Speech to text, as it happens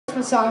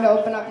Rockin song to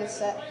open up this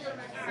set.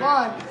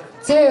 1,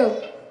 2,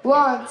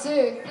 1,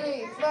 2,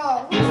 3, 4.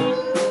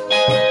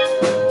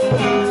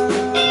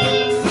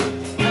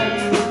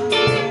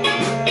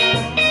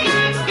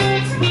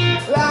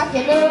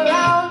 Rocking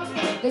around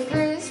the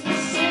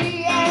Christmas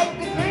tree at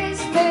the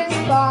Christmas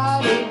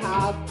party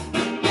hop.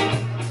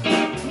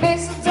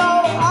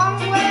 Mistletoe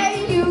on where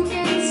you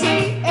can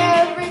see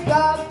every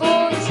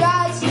couple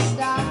tries to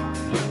stop.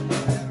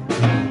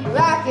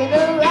 Rocking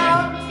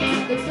around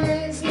the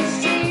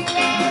Christmas tree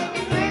and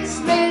the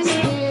Christmas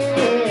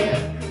spirit.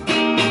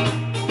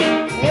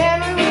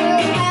 And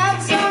we'll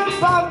have some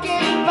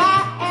pumpkin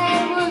pie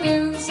and we'll do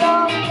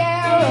some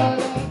caroling.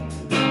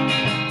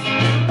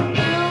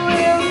 You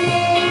will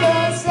give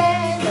us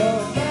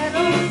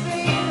sentimental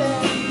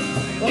feeling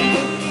when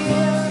we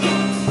hear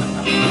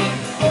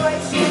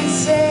voices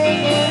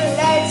singing,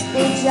 let's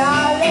be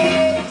jolly.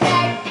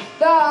 Deck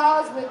the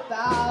halls with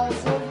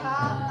boughs of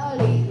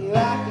holly.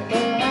 Rocking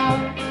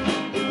around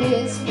the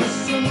Christmas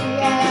tree,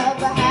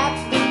 have a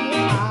happy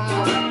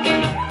heart.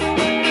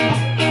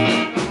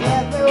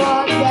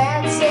 Everyone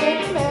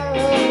dancing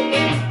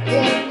merrily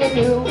in the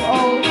new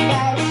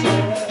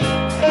old-fashioned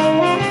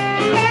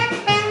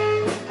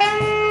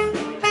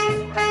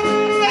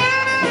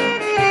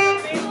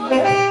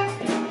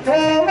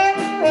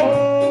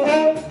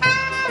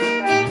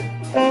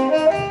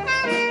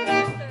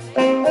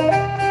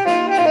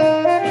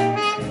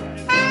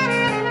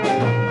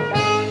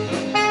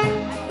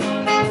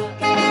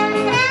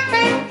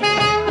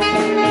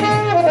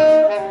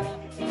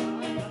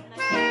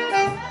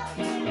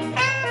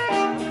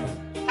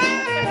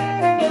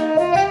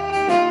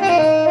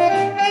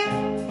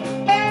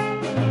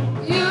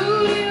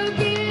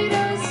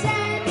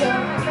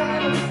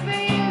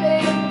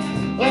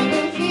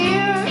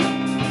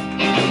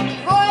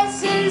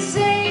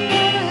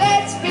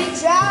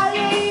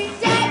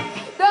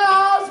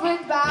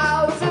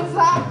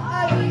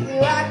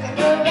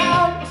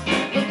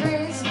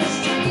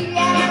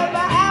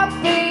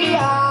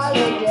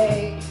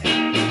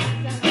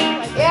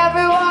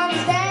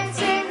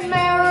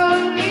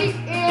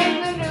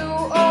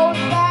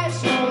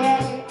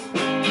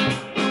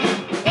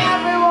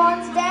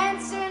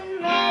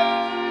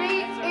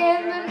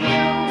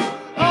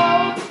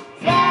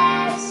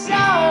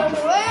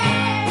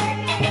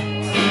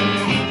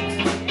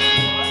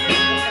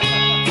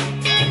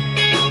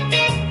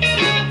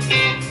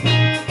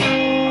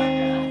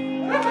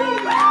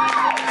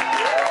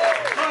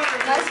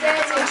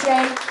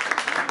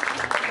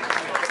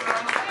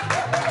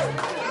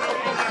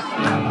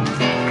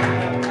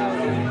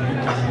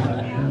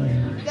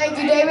Thank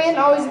you, Damien.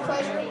 Always a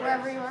pleasure,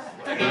 wherever you are.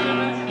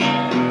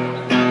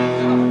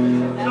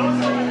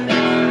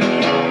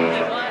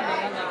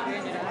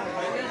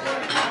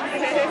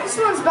 This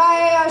one's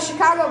by a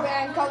Chicago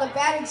band called the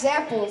Bad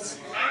Examples.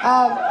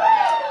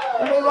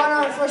 When we won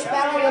our first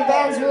battle of the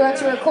bands, we went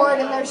to record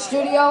in their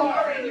studio.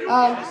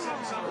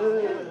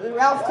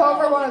 Ralph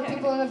Cover, one of the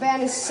people in the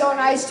band, is so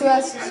nice to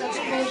us. He's such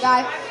a cool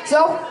guy.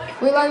 So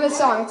we learned this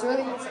song. It's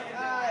really good.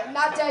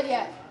 Not Dead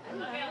Yet.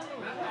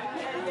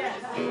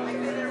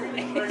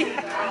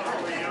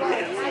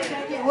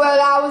 Well,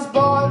 I was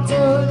born too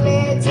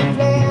late to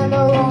play in the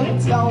Rolling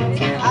Stones.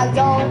 I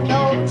don't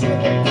know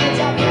tripping kids,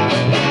 I've never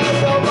been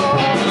so bored.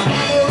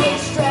 It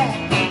was straight,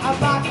 I'm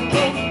rocking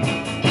with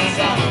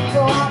something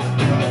go out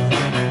and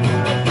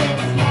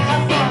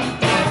have fun.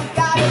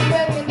 Got $1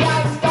 million,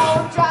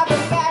 don't drive a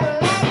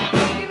Cadillac.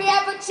 Give me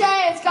half a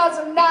chance, cause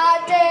I'm not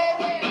dead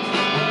yet.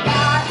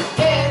 Not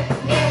dead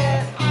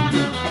yet.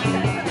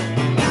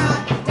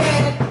 Not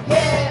dead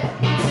yet.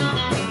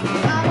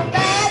 I'm a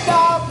bad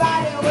dog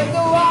fighting with the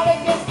wall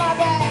against my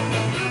back.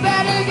 You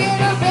better get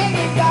a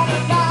biggie gun,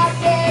 I'm not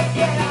dead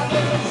yet. I'm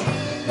a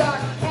machine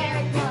gun,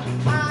 handgun,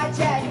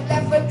 hijack.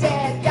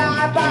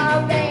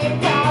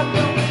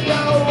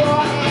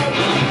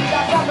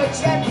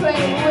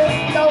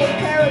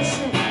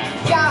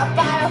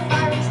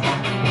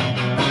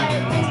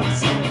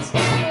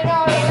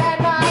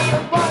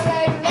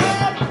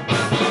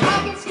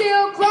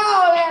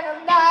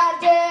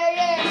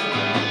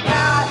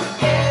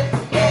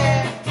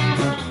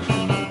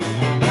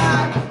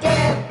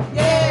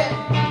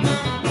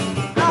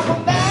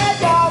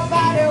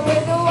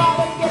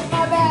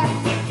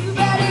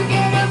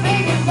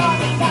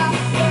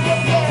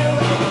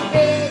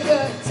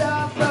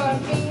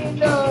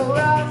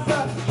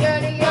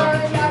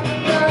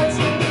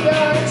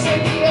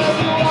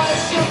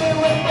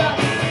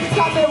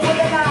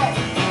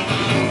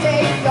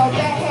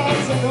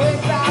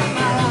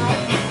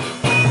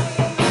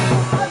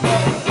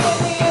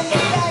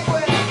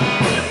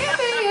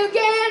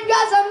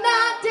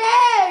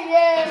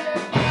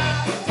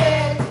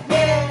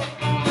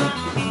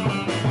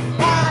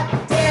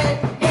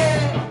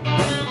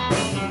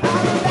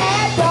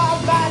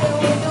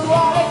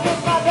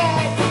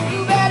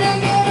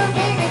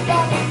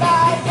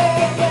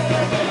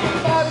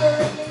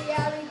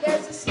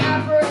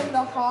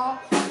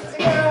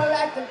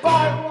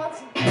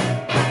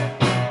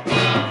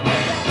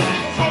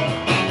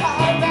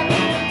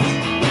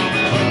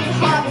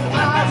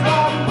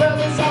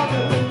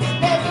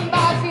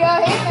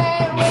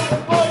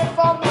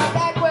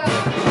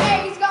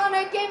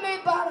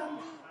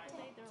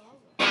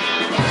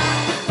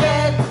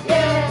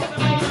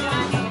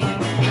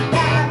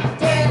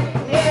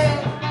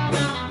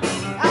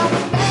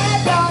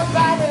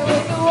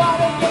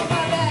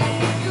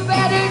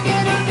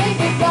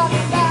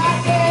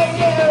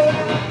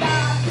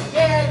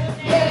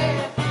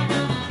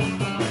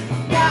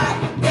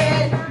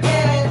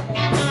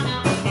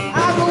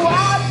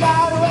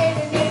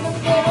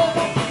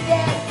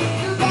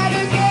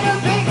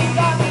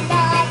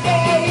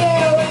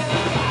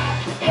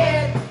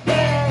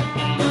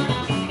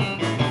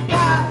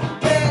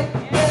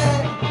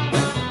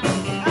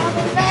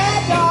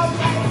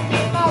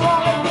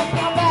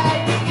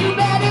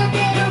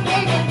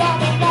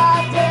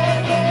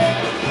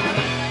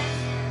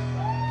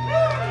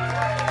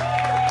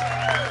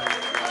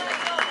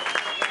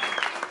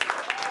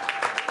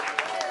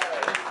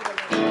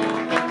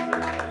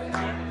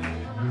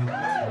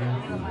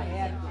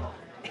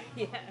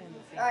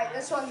 Alright,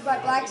 this one's by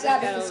Black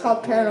Sabbath. It's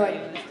called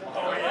Paranoid.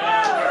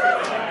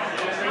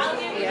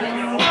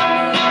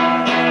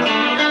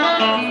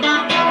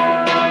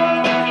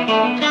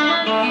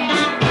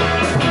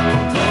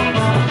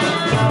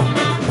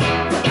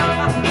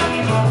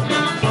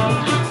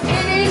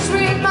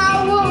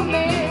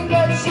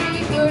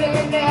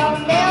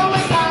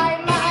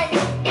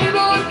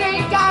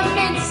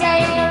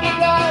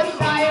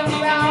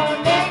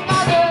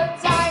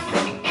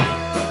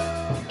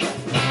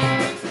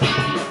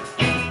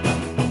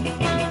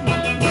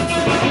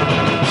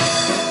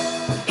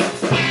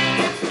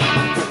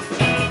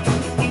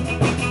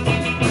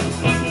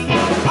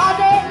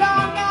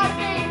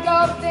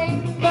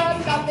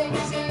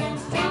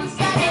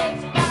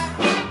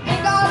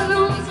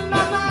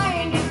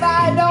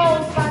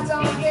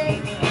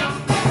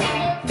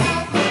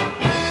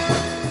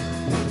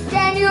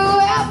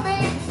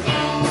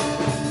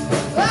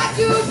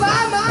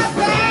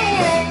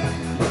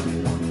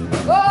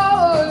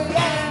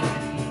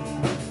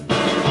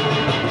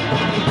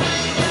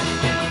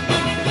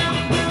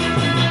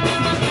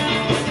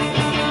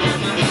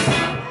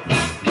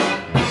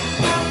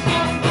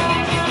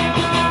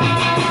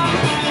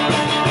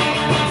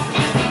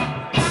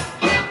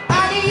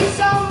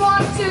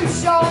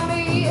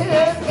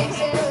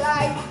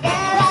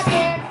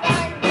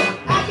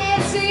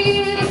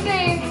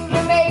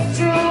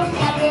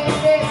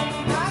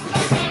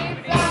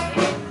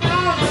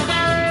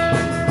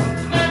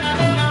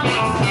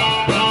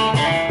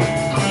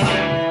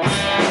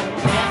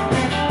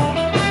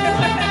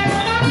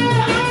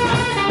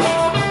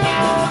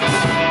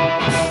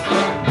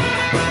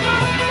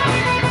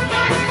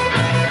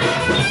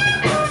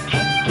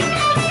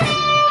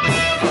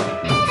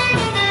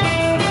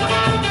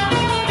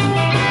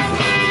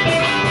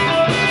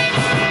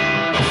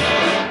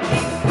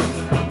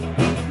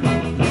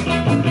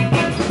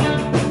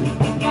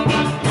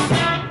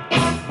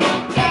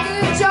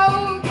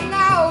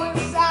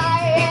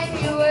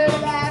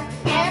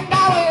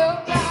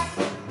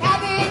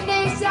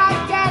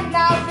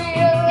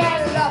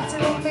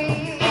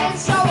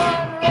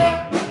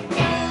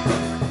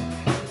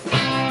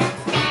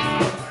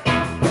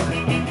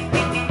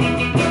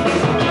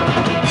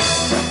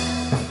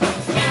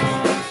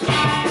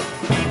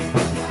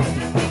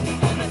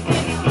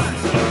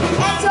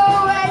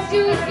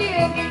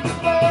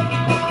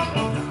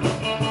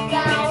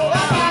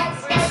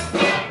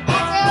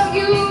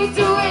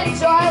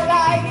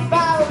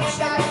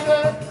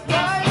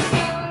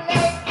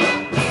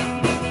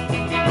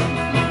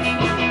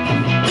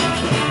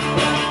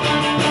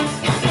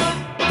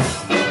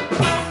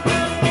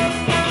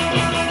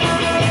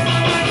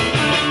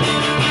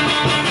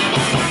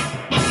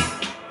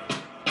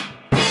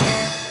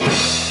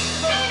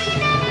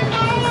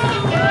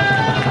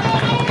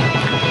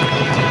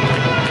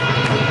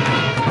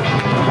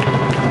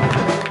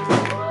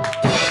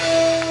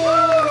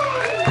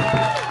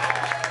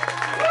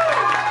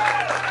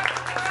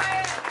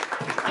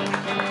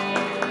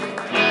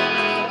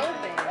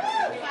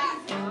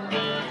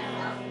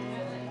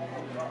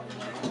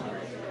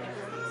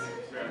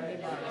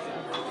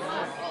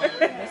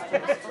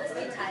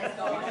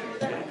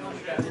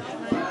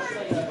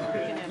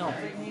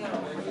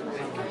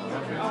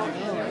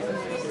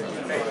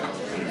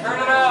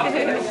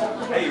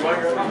 Hey, you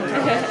want your other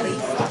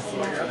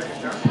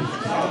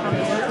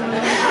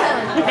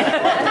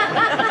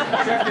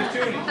Check the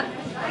tuning.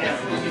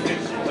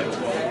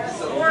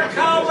 More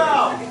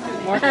cowbell.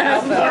 More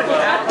cowbell.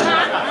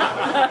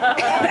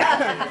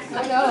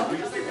 I know.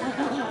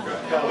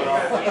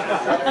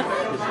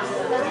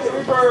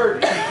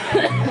 Bird.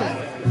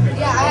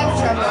 Yeah, I have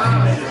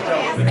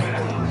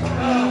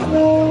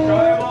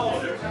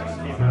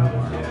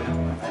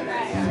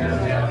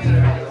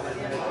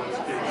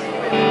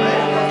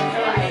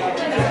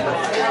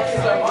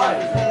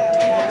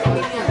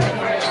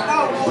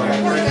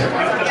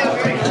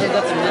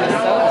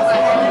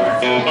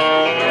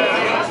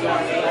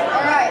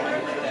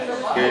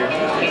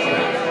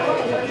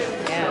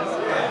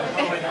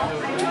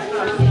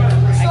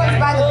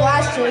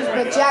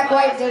but Jack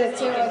White did it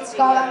too. It's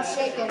called I'm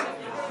Shakin'.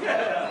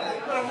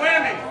 What a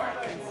whammy!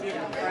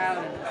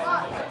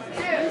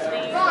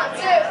 One,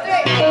 two,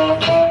 three.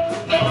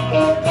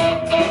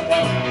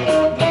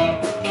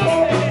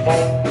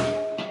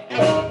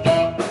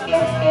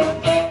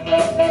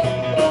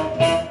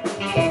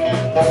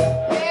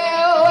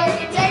 Well, when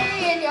you take me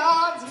in your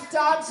arms and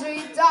talk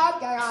sweet talk,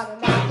 I got a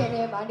knocking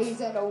in my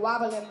knees and a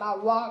wobble in my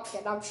walk,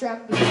 and I'm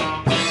trembling.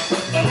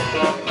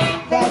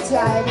 That's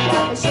right,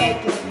 I'm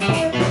shaking.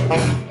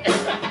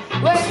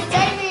 When you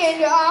take me in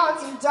your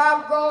arms and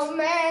talk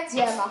romance,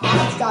 yeah, my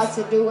heart starts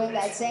to doing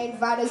that St.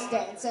 Vitus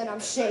dance, and I'm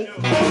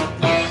shaking. Yeah,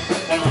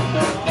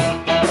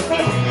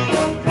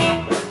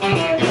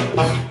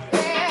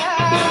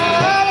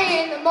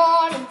 early in the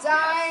morning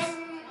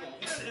time,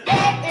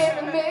 late in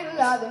the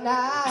middle of the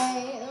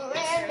night,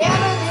 when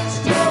everything's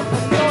still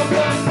for no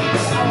good,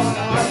 I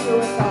wanna argue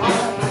with the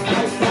heart of my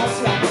life, that's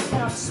right,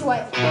 and I'm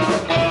sweating.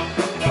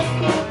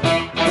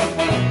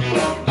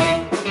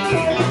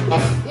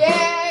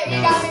 Yeah, you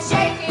got me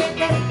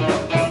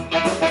shaking.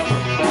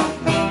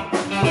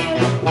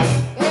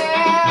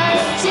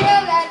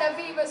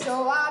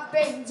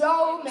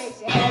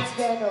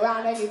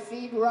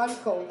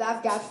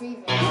 I've got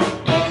fever.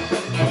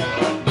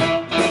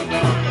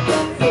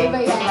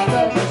 Fever, yeah,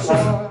 for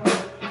sure.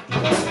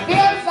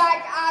 Feels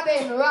like I've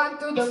been run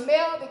through the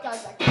mill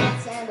because I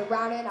can't stand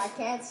around and I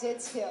can't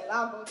sit still.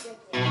 I'm gonna get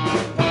this.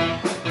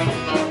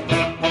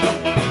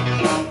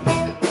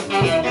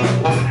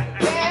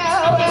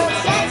 Well,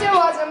 Santa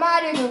was a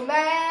mighty good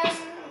man,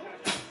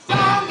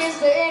 strongest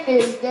to end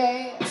his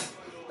day.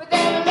 But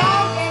then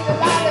along came the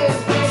light of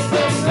his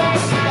race,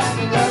 and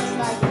it looks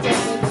like the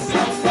death of the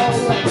sun.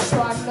 Oh,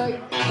 so I know you.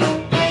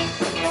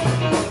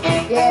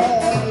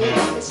 Yeah, you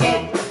got me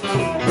shaking.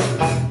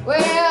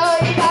 Well,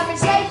 you got me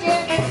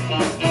shaking.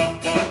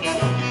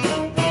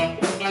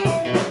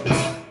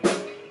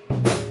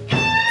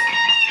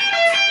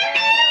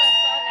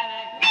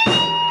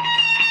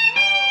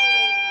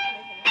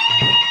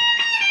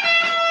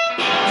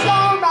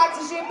 Thrown back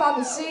to ship on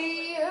the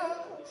sea.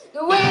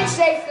 The wind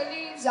shakes the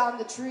leaves on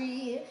the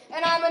tree,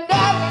 and I'm a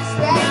nervous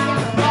wreck in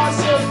the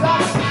martial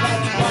rush.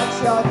 That's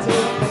what you're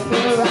doing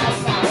here right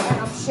now, and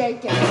I'm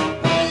shaking.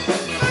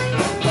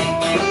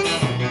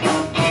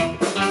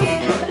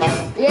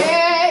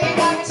 Yeah, you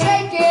got me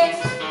shaking.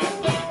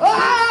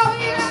 Oh,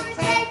 you got me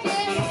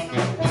shaking.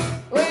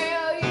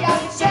 Well, you got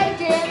me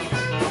shaking.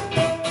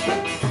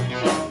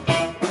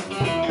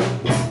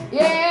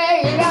 Yeah,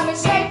 you got me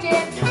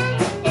shaking.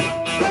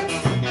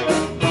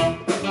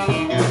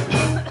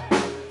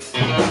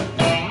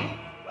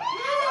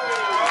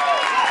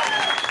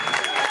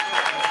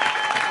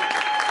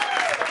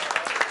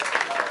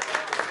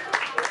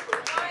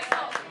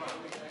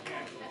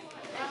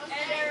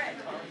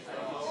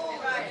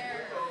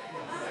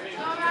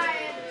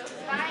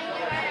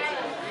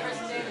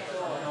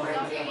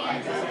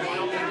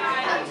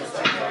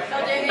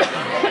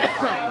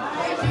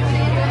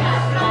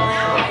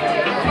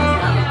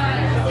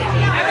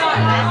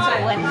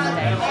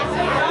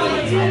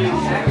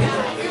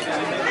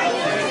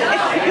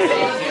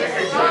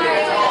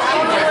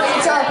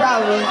 It's our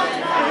problem.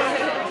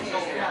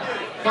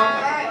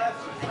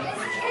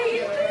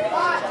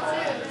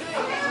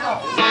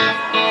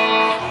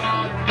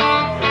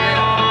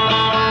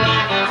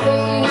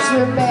 Please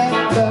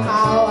remember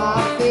how I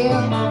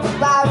feel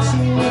about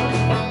you.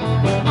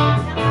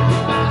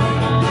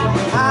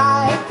 I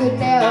could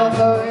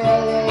never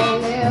really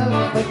live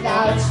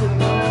without you.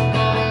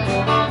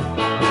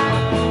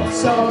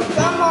 So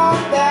come on,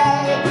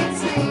 baby,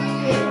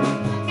 see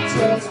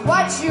just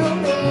what you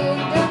mean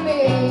to me.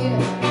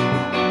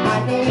 I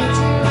need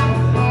you.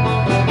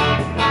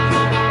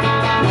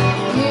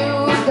 You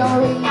don't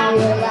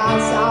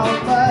realize how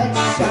much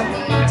I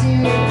need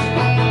you.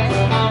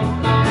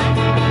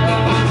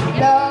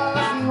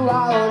 Love you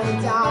all the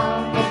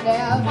time, but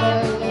never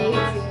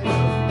leave you.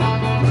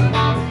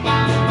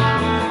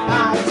 I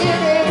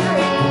didn't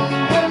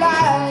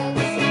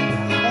realize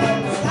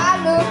as I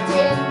looked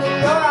into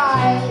your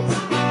eyes.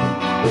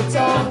 You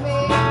told me,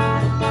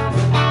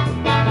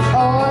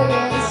 oh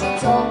yes, you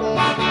told me,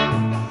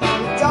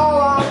 you don't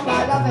want my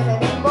loving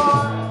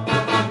anymore.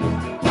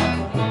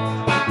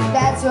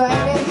 That's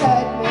when it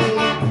hurt me.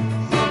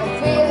 And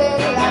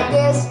feeling like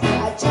this, I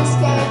just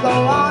can't go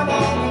on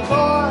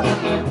anymore.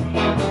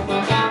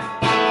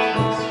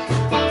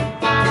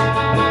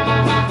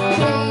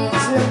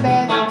 Please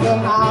remember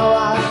how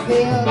I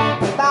feel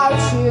about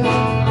you.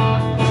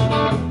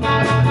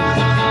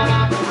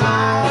 I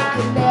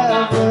could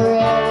never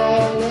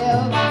really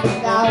live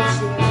without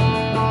you.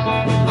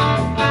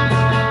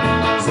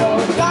 So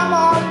come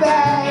on,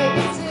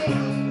 baby, see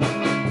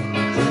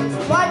just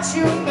what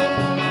you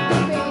mean to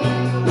me.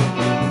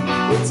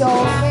 You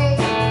told me,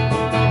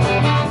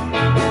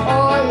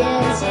 oh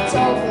yes, you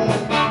told me,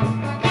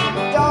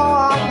 you don't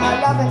want my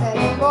loving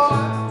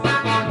anymore.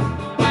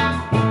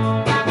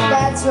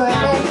 That's when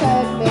it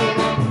hurt me.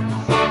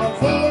 And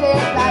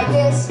feeling like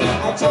this, I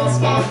just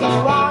can't go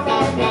on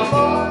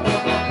anymore.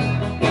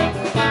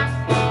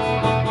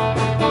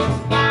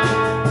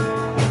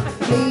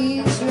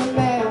 Please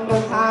remember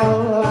how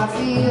I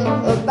feel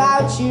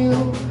about you.